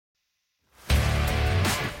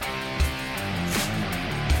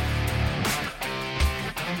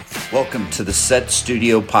Welcome to the Set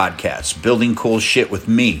Studio Podcast, building cool shit with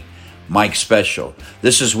me, Mike Speciale.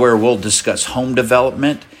 This is where we'll discuss home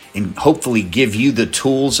development and hopefully give you the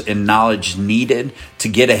tools and knowledge needed to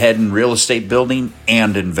get ahead in real estate building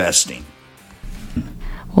and investing.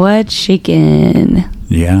 What's shaking?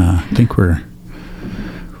 Yeah, I think we're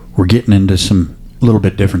getting into some little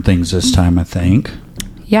bit different things this time, I think.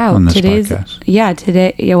 Yeah, on this today's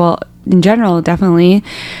podcast. well, in general, definitely.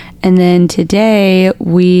 And then today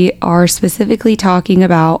we are specifically talking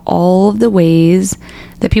about all of the ways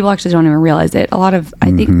that people actually don't even realize it. A lot of,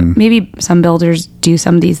 I think maybe some builders do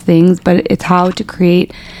some of these things, but it's how to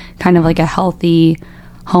create kind of like a healthy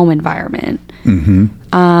home environment.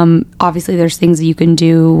 Obviously there's things that you can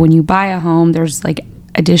do when you buy a home. There's like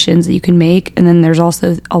additions that you can make. And then there's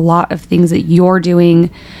also a lot of things that you're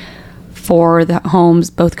doing for the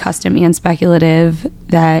homes, both custom and speculative,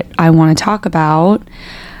 that I want to talk about.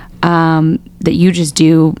 That you just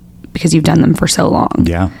do because you've done them for so long.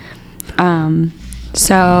 Yeah.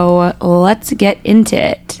 So let's get into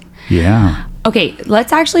it. Yeah. Okay,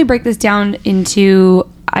 let's actually break this down into,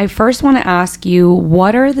 I first want to ask you,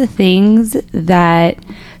 what are the things that,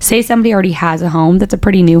 say somebody already has a home that's a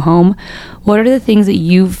pretty new home, what are the things that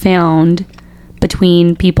you've found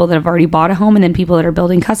between people that have already bought a home and then people that are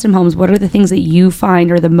building custom homes? What are the things that you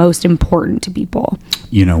find are the most important to people?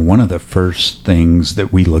 You know, one of the first things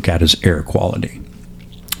that we look at is air quality.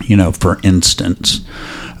 You know, for instance,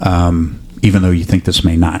 even though you think this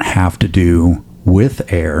may not have to do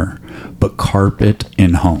with air, but carpet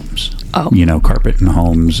in homes. Oh. You know, carpet in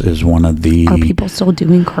homes is one of the... Are people still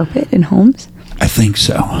doing carpet in homes? I think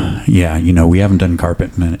so. Yeah, you know, we haven't done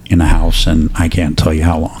carpet in a house, and I can't tell you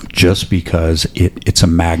how long, just because it's a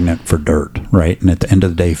magnet for dirt, right? And at the end of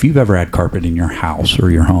the day, if you've ever had carpet in your house or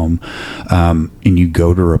your home, and you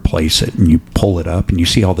go to replace it, and you pull it up, and you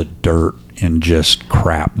see all the dirt and just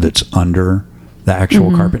crap that's under the actual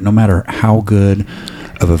carpet, no matter how good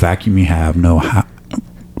of a vacuum you have,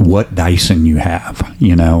 what Dyson you have,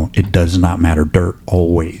 you know, it does not matter. Dirt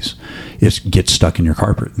always gets stuck in your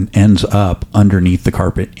carpet and ends up underneath the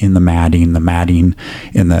carpet in the matting. The matting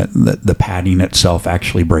and the padding itself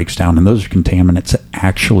actually breaks down, and those are contaminants that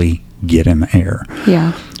actually get in the air.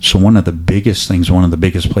 Yeah. So one of the biggest things, one of the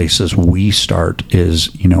biggest places we start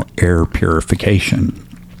is, you know, air purification.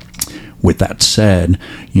 With that said,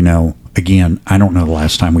 you know, again, I don't know the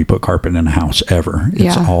last time we put carpet in a house ever.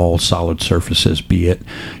 It's all solid surfaces, be it,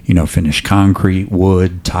 you know, finished concrete,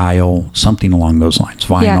 wood, tile, something along those lines,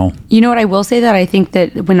 vinyl. Yeah. You know what, I will say that I think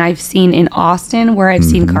that when I've seen in Austin, where I've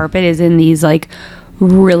seen carpet is in these like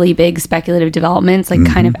really big speculative developments, like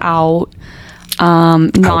kind of out,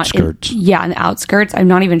 not outskirts. in the outskirts. I'm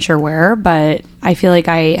not even sure where, but I feel like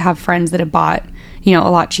I have friends that have bought, you know,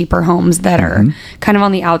 a lot cheaper homes that are kind of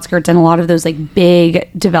on the outskirts, and a lot of those like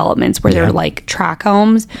big developments where they're like track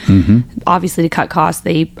homes. Obviously to cut costs,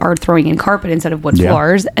 they are throwing in carpet instead of wood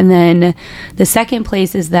floors. And then the second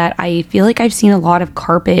place is that I feel like I've seen a lot of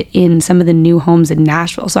carpet in some of the new homes in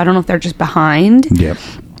Nashville. So I don't know if they're just behind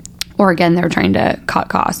or again, they're trying to cut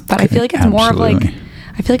costs, but I feel like it's more of like,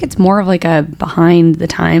 I feel like it's more of like a behind the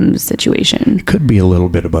times situation. It could be a little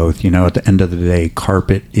bit of both. You know, at the end of the day,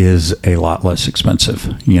 carpet is a lot less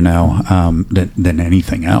expensive, you know, than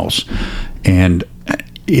anything else. And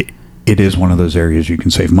it is one of those areas you can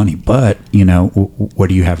save money. But, you know, what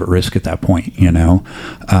do you have at risk at that point? You know,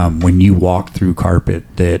 when you walk through carpet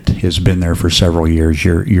that has been there for several years,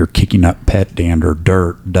 you're kicking up pet dander,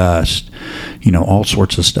 dirt, dust, you know, all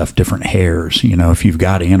sorts of stuff, different hairs. You know, if you've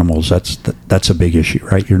got animals, that's a big issue,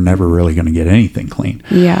 right? You're never really going to get anything clean.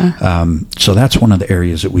 Yeah. So that's one of the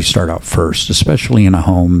areas that we start out first, especially in a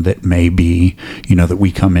home that may be, you know, that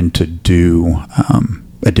we come in to do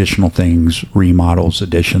additional things, remodels,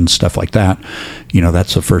 additions, stuff like that. You know,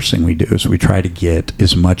 that's the first thing we do is we try to get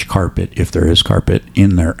as much carpet, if there is carpet,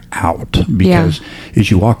 in there out. Because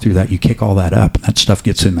as you walk through that, you kick all that up. That stuff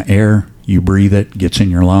gets in the air. You breathe it, gets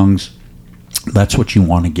in your lungs. That's what you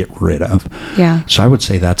want to get rid of. Yeah. So I would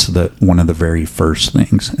say that's one of the very first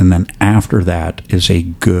things. And then after that is a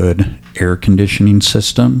good air conditioning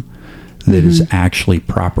system that is actually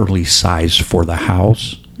properly sized for the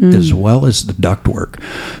house, as well as the ductwork.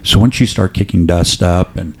 So once you start kicking dust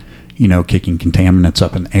up and, you know, kicking contaminants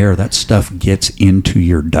up in the air, that stuff gets into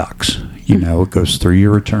your ducts. You know, it goes through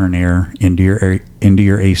your return air, into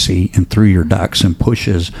your AC, and through your ducts, and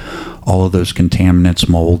pushes all of those contaminants,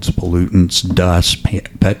 molds, pollutants, dust,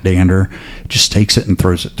 pet dander. It just takes it and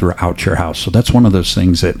throws it throughout your house. So that's one of those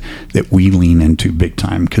things that we lean into big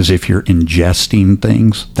time, because if you're ingesting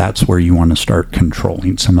things, that's where you want to start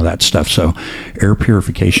controlling some of that stuff. So air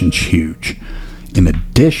purification's huge. In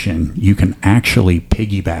addition, you can actually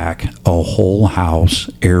piggyback a whole house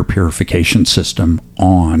air purification system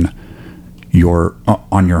on your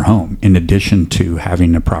home, in addition to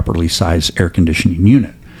having a properly sized air conditioning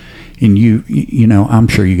unit. And you know, I'm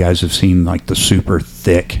sure you guys have seen like the super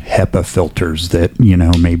thick HEPA filters that, you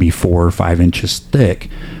know, maybe 4 or 5 inches thick,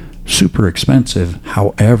 super expensive.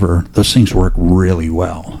 However, those things work really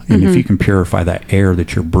well. And if you can purify that air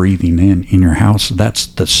that you're breathing in your house, that's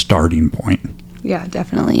the starting point. Yeah,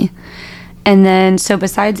 definitely. And then, so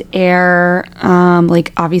besides air,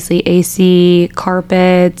 like obviously AC,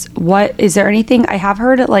 carpets, what, is there anything, I have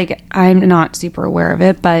heard it, like, I'm not super aware of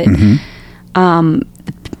it, but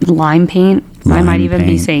lime paint, I might even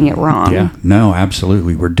be saying it wrong. Yeah, no,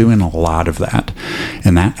 absolutely. We're doing a lot of that.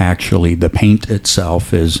 And that actually, the paint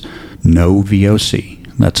itself is no VOC.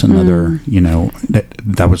 That's another, you know,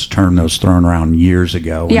 that was a term that was thrown around years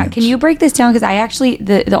ago. Yeah, can you break this down? Because I actually,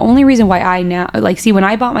 the only reason why I now, like, see, when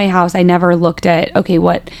I bought my house, I never looked at, okay,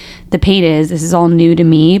 what the paint is. This is all new to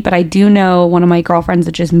me. But I do know one of my girlfriends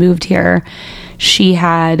that just moved here,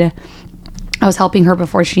 I was helping her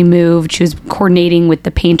before she moved. She was coordinating with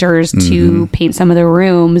the painters to paint some of the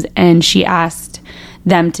rooms. And she asked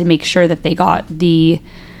them to make sure that they got the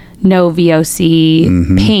no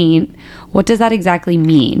VOC paint. What does that exactly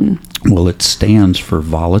mean? Well, it stands for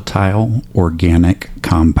volatile organic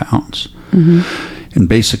compounds. And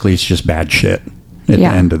basically, it's just bad shit at the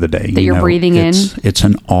end of the day. That you're breathing in? It's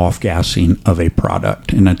an off-gassing of a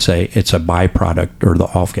product. And it's a byproduct, or the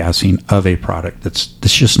off-gassing of a product that's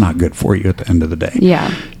just not good for you at the end of the day.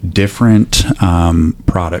 Yeah. Different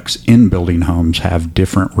products in building homes have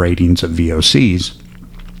different ratings of VOCs.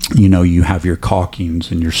 You know, you have your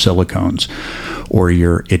caulkings and your silicones, or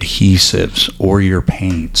your adhesives, or your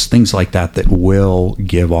paints, things like that will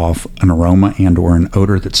give off an aroma and or an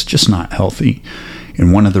odor that's just not healthy.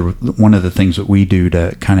 And one of the things that we do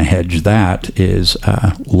to kind of hedge that is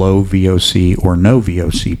low VOC or no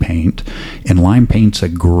VOC paint, and lime paint's a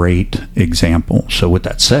great example. So with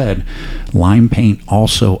that said, lime paint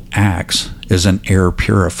also acts as an air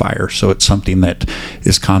purifier. So it's something that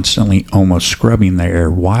is constantly almost scrubbing the air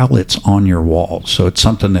while it's on your walls. So it's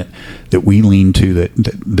something that we lean to,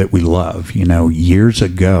 that we love. You know, years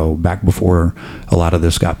ago, back before a lot of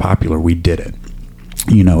this got popular, we did it.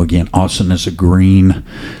 You know, again, Austin is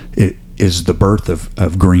it is the birth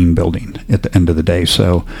of green building at the end of the day.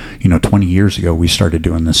 So, you know, 20 years ago, we started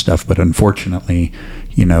doing this stuff, but unfortunately,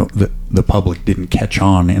 you know, the public didn't catch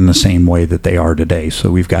on in the same way that they are today. So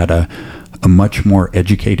we've got a much more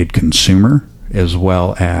educated consumer, as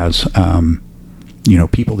well as, you know,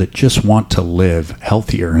 people that just want to live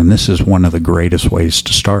healthier. And this is one of the greatest ways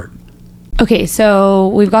to start. Okay, so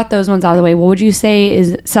we've got those ones out of the way. What would you say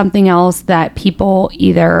is something else that people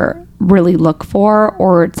either really look for,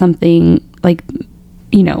 or it's something like,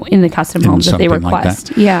 you know, in the custom homes that they request?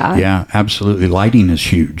 Like that. Yeah, absolutely. Lighting is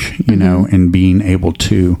huge, you know, and being able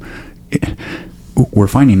to, we're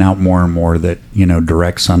finding out more and more that, you know,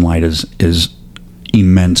 direct sunlight is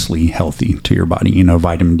immensely healthy to your body. You know,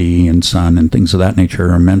 vitamin D and sun and things of that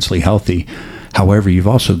nature are immensely healthy. However, you've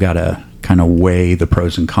also got to kind of weigh the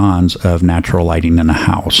pros and cons of natural lighting in a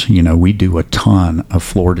house. You know, we do a ton of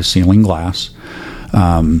floor to ceiling glass.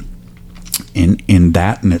 In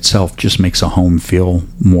that in itself just makes a home feel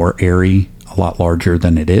more airy, a lot larger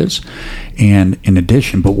than it is. And in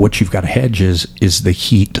addition, but what you've got to hedge is the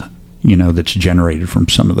heat, you know, that's generated from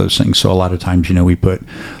some of those things. So a lot of times, you know, we put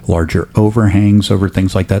larger overhangs over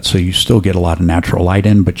things like that, so you still get a lot of natural light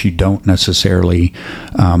in, but you don't necessarily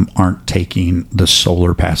aren't taking the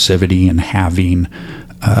solar passivity and having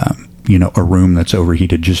you know, a room that's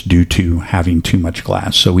overheated just due to having too much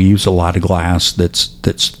glass. So we use a lot of glass that's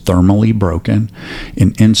thermally broken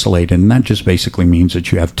and insulated, and that just basically means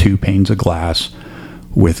that you have 2 panes of glass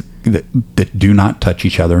that do not touch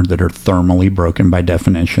each other, that are thermally broken by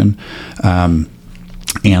definition, and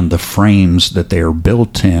the frames that they are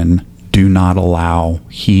built in do not allow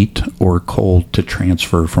heat or cold to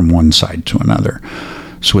transfer from one side to another.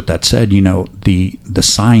 So with that said, you know, the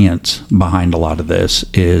science behind a lot of this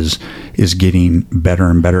is getting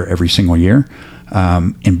better and better every single year.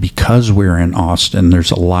 And because we're in Austin,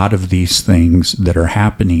 there's a lot of these things that are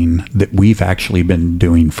happening that we've actually been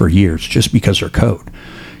doing for years, just because they're code.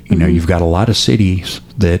 You know, you've got a lot of cities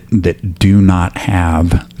that do not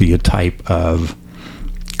have the type of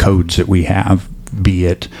codes that we have, be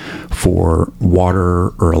it for water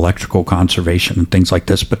or electrical conservation and things like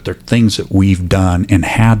this, but they're things that we've done and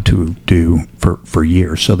had to do for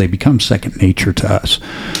years. So they become second nature to us.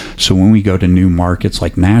 So when we go to new markets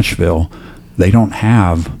like Nashville, they don't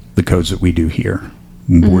have the codes that we do here.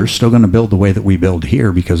 we're still going to build the way that we build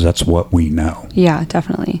here because that's what we know. Yeah,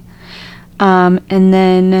 definitely. And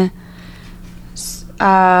then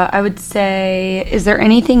I would say, is there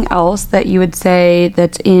anything else that you would say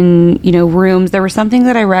that's in, rooms? There was something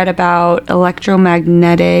that I read about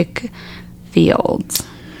electromagnetic fields.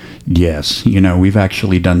 Yes. We've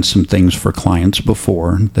actually done some things for clients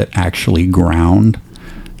before that actually ground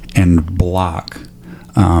and block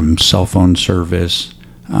cell phone service,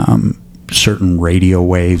 certain radio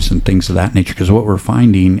waves and things of that nature. Because what we're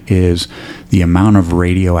finding is the amount of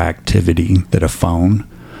radioactivity that a phone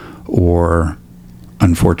or,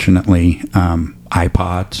 unfortunately,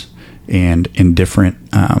 iPods and different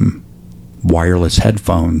wireless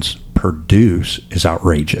headphones produce is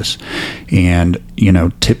outrageous. And,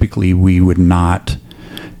 typically we would not...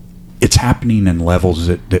 It's happening in levels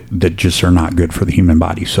that just are not good for the human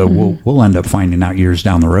body. So we'll end up finding out years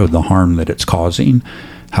down the road the harm that it's causing.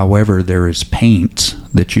 However, there is paints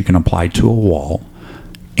that you can apply to a wall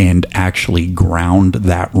and actually ground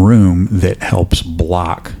that room that helps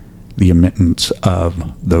block the emittance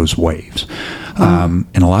of those waves.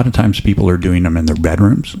 And a lot of times people are doing them in their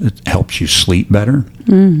bedrooms. It helps you sleep better.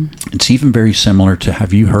 It's even very similar to,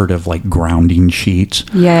 have you heard of like grounding sheets?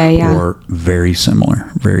 Yeah. Or very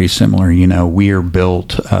similar. We are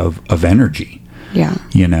built of energy. Yeah.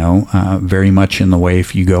 Very much in the way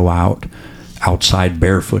if you go outside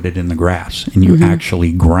barefooted in the grass and you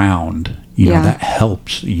actually ground, that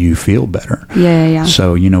helps you feel better. Yeah.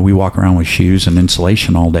 So, we walk around with shoes and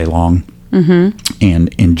insulation all day long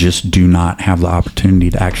and just do not have the opportunity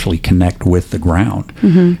to actually connect with the ground.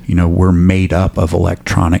 We're made up of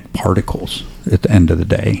electronic particles at the end of the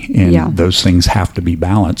day, and those things have to be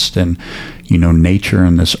balanced. And, nature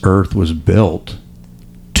and this earth was built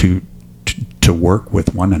to work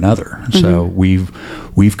with one another. So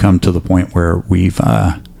we've come to the point where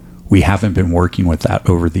we haven't been working with that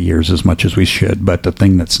over the years as much as we should. But the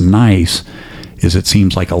thing that's nice is it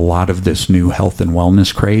seems like a lot of this new health and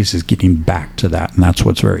wellness craze is getting back to that, and that's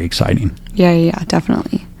what's very exciting. Yeah,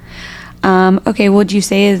 definitely. Okay, would you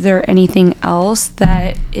say, is there anything else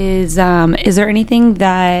that is there anything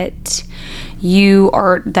that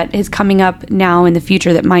that is coming up now in the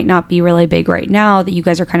future that might not be really big right now that you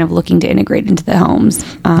guys are kind of looking to integrate into the homes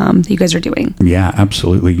that you guys are doing? Yeah,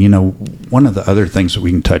 absolutely. One of the other things that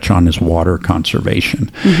we can touch on is water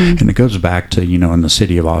conservation. And it goes back to, in the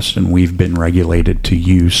city of Austin, we've been regulated to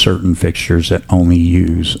use certain fixtures that only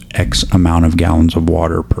use X amount of gallons of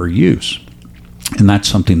water per use. And that's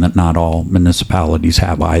something that not all municipalities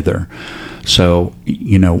have either. So,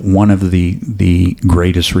 one of the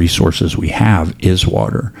greatest resources we have is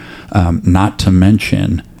water, not to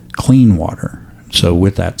mention clean water. So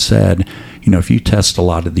with that said, if you test a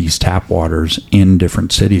lot of these tap waters in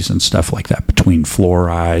different cities and stuff like that, between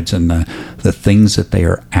fluorides and the things that they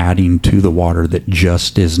are adding to the water that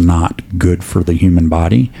just is not good for the human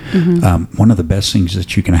body, one of the best things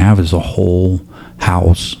that you can have is a whole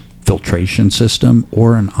house filtration system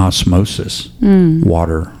or an osmosis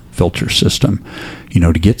water filter system,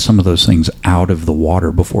 to get some of those things out of the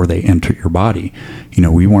water before they enter your body.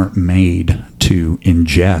 We weren't made to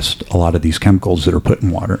ingest a lot of these chemicals that are put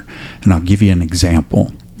in water. And I'll give you an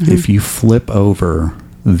example. If you flip over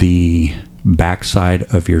the backside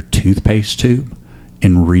of your toothpaste tube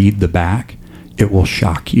and read the back, it will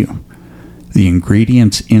shock you. The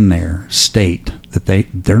ingredients in there state that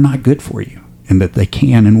they're not good for you, and that they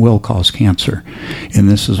can and will cause cancer. And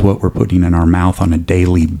this is what we're putting in our mouth on a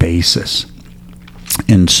daily basis.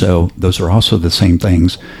 And so those are also the same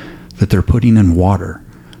things that they're putting in water,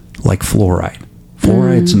 like fluoride.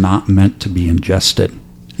 Fluoride's not meant to be ingested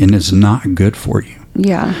and is not good for you.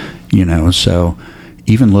 Yeah. So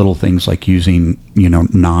even little things like using,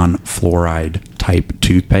 non-fluoride type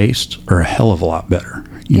toothpaste are a hell of a lot better,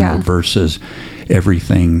 versus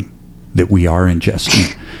everything that we are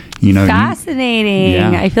ingesting. Fascinating.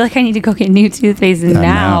 I feel like I need to go get new toothpaste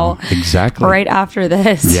now. Exactly. Right after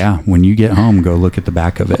this. Yeah. When you get home, go look at the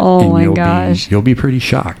back of it. Oh my gosh. You'll be pretty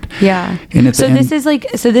shocked. Yeah. And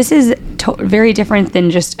this is very different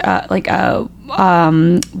than just like a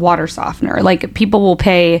water softener. Like people will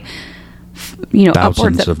pay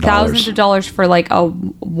upwards of thousands of dollars for like a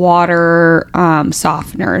water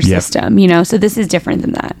softener system, so this is different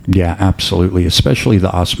than that. Yeah, absolutely. Especially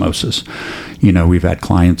the osmosis. We've had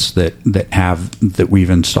clients that we've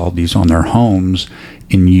installed these on their homes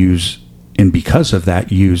and because of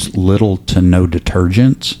that, use little to no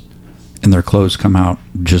detergents, and their clothes come out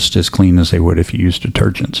just as clean as they would if you used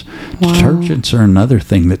detergents. Wow. Detergents are another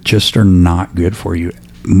thing that just are not good for you.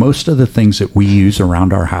 most of the things that we use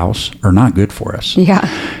around our house are not good for us. Yeah.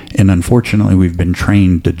 And unfortunately, we've been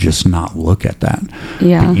trained to just not look at that.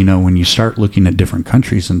 Yeah. But, you know, when you start looking at different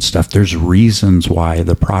countries and stuff, there's reasons why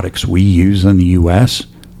the products we use in the U.S.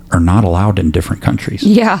 are not allowed in different countries.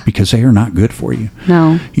 Yeah. Because they are not good for you.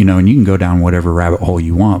 No. You know, and you can go down whatever rabbit hole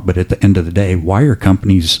you want, but at the end of the day, why are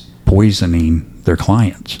companies poisoning their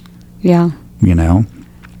clients? Yeah. You know?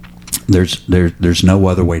 There's no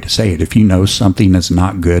other way to say it. If you know something is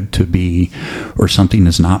not good to be, or something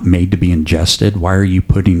is not made to be ingested, why are you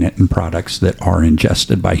putting it in products that are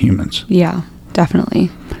ingested by humans? Yeah,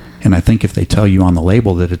 definitely. And I think if they tell you on the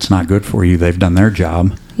label that it's not good for you, they've done their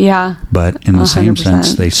job. Yeah. But in the 100%. Same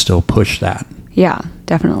sense, they still push that. Yeah,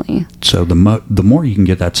 definitely. So the more you can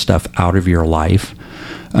get that stuff out of your life,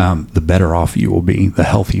 the better off you will be, the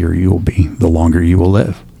healthier you will be, the longer you will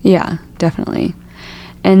live. Yeah, definitely.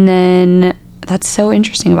 And then that's so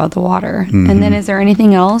interesting about the water. Mm-hmm. And then is there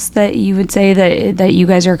anything else that you would say that you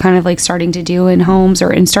guys are kind of like starting to do in homes,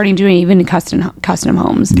 or in starting doing even in custom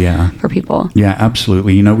homes? Yeah. For people? Yeah,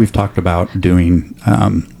 absolutely. You know, we've talked about doing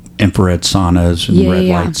infrared saunas and red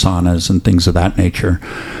light saunas and things of that nature.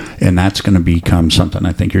 And that's going to become something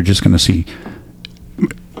I think you're just going to see,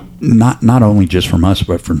 not only just from us,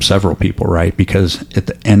 but from several people, right? Because at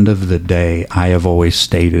the end of the day, I have always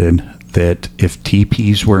stated that if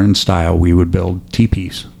teepees were in style, we would build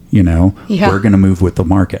teepees. You know, we're going to move with the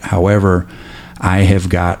market. However, I have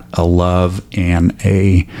got a love and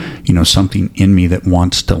a, you know, something in me that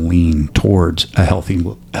wants to lean towards a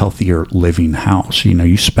healthier living house. You know,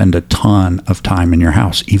 you spend a ton of time in your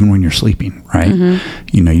house, even when you're sleeping, right? Mm-hmm.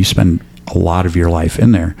 You know, you spend a lot of your life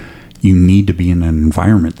in there. You need to be in an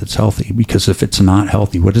environment that's healthy, because if it's not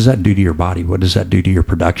healthy, what does that do to your body? What does that do to your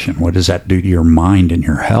production? What does that do to your mind and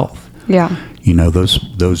your health? Yeah. You know,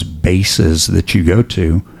 those bases that you go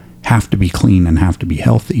to have to be clean and have to be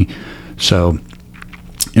healthy. So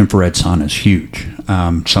infrared sauna is huge.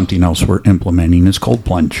 Something else we're implementing is cold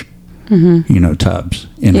plunge, you know, tubs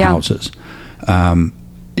in houses.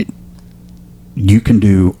 You can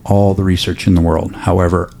do all the research in the world.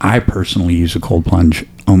 However, I personally use a cold plunge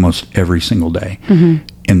almost every single day. Mm-hmm.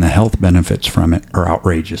 And the health benefits from it are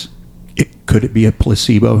outrageous. Could it be a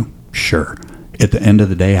placebo? Sure. At the end of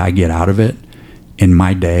the day, I get out of it, and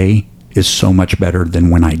my day is so much better than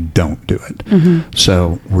when I don't do it. Mm-hmm.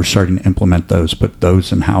 So we're starting to implement those, put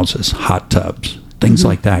those in houses, hot tubs, things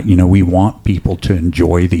like that. You know, we want people to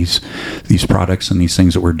enjoy these products and these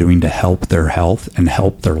things that we're doing to help their health and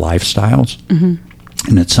help their lifestyles. Mm-hmm.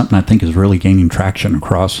 And it's something I think is really gaining traction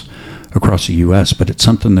across the U.S., but it's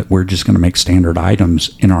something that we're just going to make standard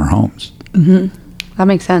items in our homes. Mm-hmm. That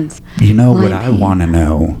makes sense. You know, what I want to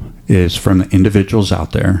know is from the individuals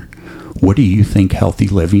out there, what do you think healthy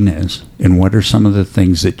living is? And what are some of the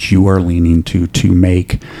things that you are leaning to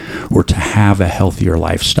make or to have a healthier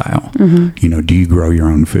lifestyle? Mm-hmm. You know, do you grow your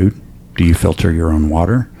own food? Do you filter your own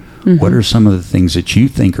water? Mm-hmm. What are some of the things that you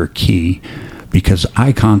think are key? Because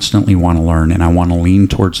I constantly want to learn, and I want to lean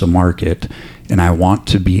towards the market, and I want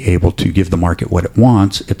to be able to give the market what it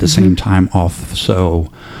wants, at the same time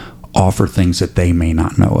also offer things that they may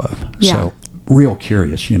not know of. Yeah. So real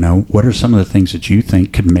curious, you know, what are some of the things that you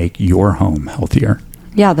think could make your home healthier?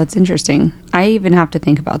 Yeah, that's interesting. I even have to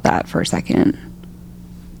think about that for a second.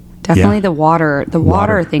 Definitely the water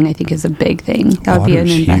thing, I think, is a big thing. That would be an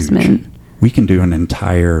investment. Huge. We can do an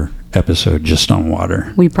entire episode just on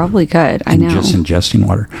water. We probably could. I know. Just ingesting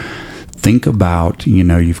water. Think about, you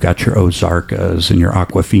know, you've got your Ozarkas and your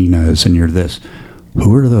Aquafinas and your this.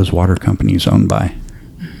 Who are those water companies owned by?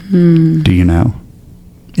 Mm. Do you know?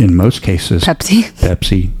 In most cases,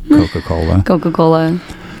 Pepsi, Coca-Cola. Coca-Cola.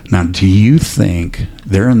 Now, do you think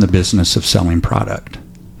they're in the business of selling product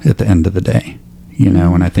at the end of the day? You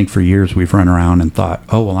know, and I think for years we've run around and thought,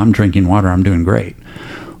 oh, well, I'm drinking water, I'm doing great.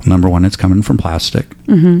 Well, number one, it's coming from plastic,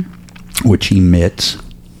 which emits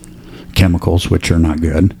chemicals, which are not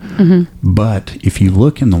good. Mm-hmm. But if you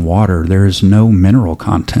look in the water, there is no mineral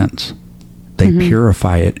contents. They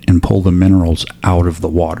purify it and pull the minerals out of the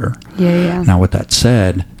water. Yeah. Now, with that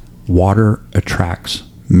said, water attracts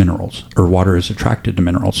minerals, or water is attracted to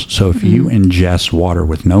minerals. So if you ingest water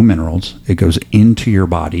with no minerals, it goes into your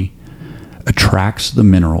body, attracts the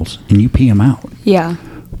minerals, and you pee them out. Yeah.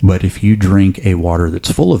 But if you drink a water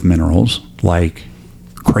that's full of minerals, like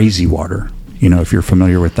crazy water, you know, if you're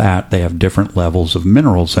familiar with that, they have different levels of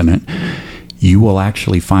minerals in it. You will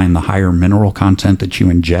actually find the higher mineral content that you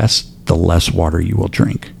ingest, the less water you will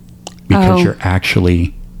drink, because you're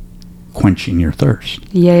actually quenching your thirst.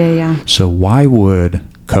 Yeah. So why would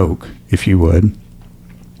Coke, if you would,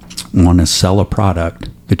 want to sell a product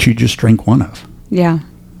that you just drink one of? Yeah.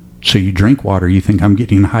 So you drink water, you think I'm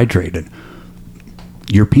getting hydrated.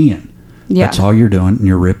 You're peeing. Yeah. That's all you're doing. And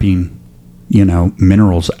you're ripping,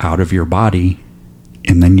 minerals out of your body,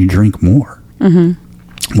 and then you drink more.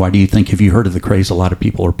 Mm-hmm. Why do you think, have you heard of the craze? A lot of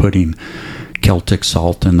people are putting Celtic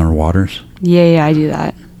salt in their waters. Yeah, I do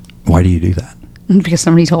that. Why do you do that? Because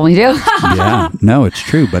somebody told me to. Yeah, no, it's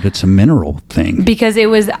true, but it's a mineral thing. Because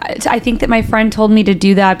I think that my friend told me to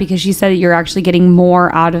do that because she said that you're actually getting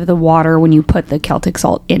more out of the water when you put the Celtic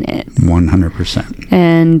salt in it. 100%.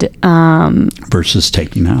 And versus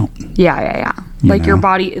taking out. Yeah. Your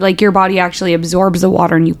body actually absorbs the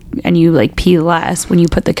water, and you like pee less when you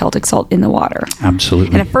put the Celtic salt in the water.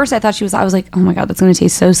 Absolutely. And at first I was like, oh my God, that's going to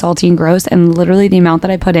taste so salty and gross. And literally the amount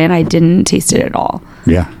that I put in, I didn't taste it at all.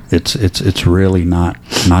 Yeah, it's really not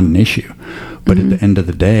an issue. But at the end of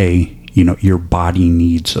the day, your body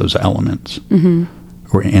needs those elements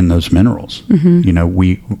and those minerals.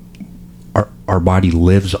 Our body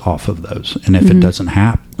lives off of those, and if it doesn't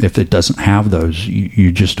have those,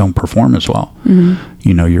 you just don't perform as well.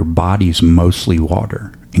 Your body's mostly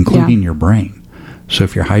water, including your brain. So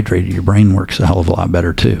if you're hydrated, your brain works a hell of a lot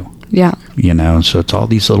better too. Yeah. So it's all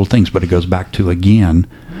these little things, but it goes back to, again,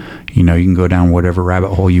 you can go down whatever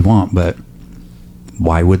rabbit hole you want, but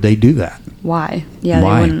why would they do that? Why? Yeah,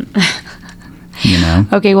 why? They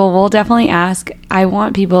wouldn't. Okay, well, we'll definitely ask. I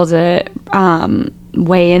want people to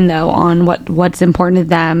weigh in though on what's important to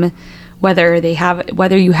them, whether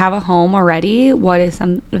you have a home already, what is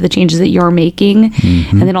some of the changes that you're making,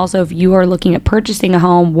 and then also if you are looking at purchasing a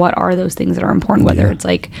home, what are those things that are important, whether it's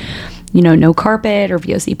like no carpet or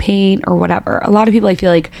VOC paint or whatever. A lot of people, I feel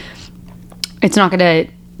like it's not gonna,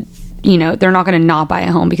 they're not gonna not buy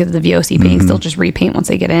a home because of the VOC paint. They'll just repaint once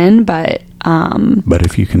they get in, but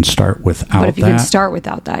if you can start without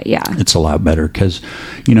that, yeah, it's a lot better, because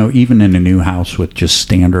even in a new house with just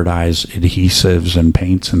standardized adhesives and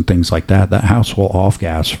paints and things like that house will off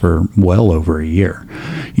gas for well over a year,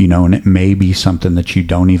 and it may be something that you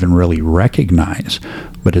don't even really recognize,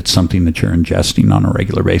 but it's something that you're ingesting on a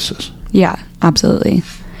regular basis. Yeah, absolutely.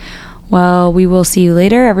 Well, we will see you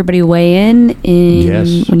later. Everybody weigh in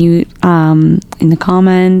when you in the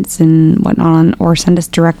comments and whatnot, or send us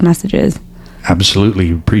direct messages.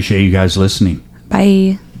 Absolutely. Appreciate you guys listening.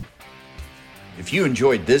 Bye. If you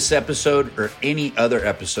enjoyed this episode or any other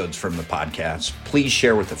episodes from the podcast, please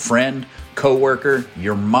share with a friend, coworker,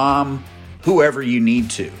 your mom, whoever you need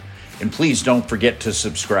to. And please don't forget to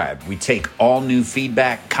subscribe. We take all new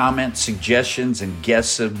feedback, comments, suggestions, and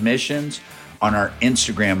guest submissions on our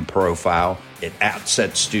Instagram profile at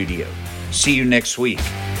Outset Studio. See you next week.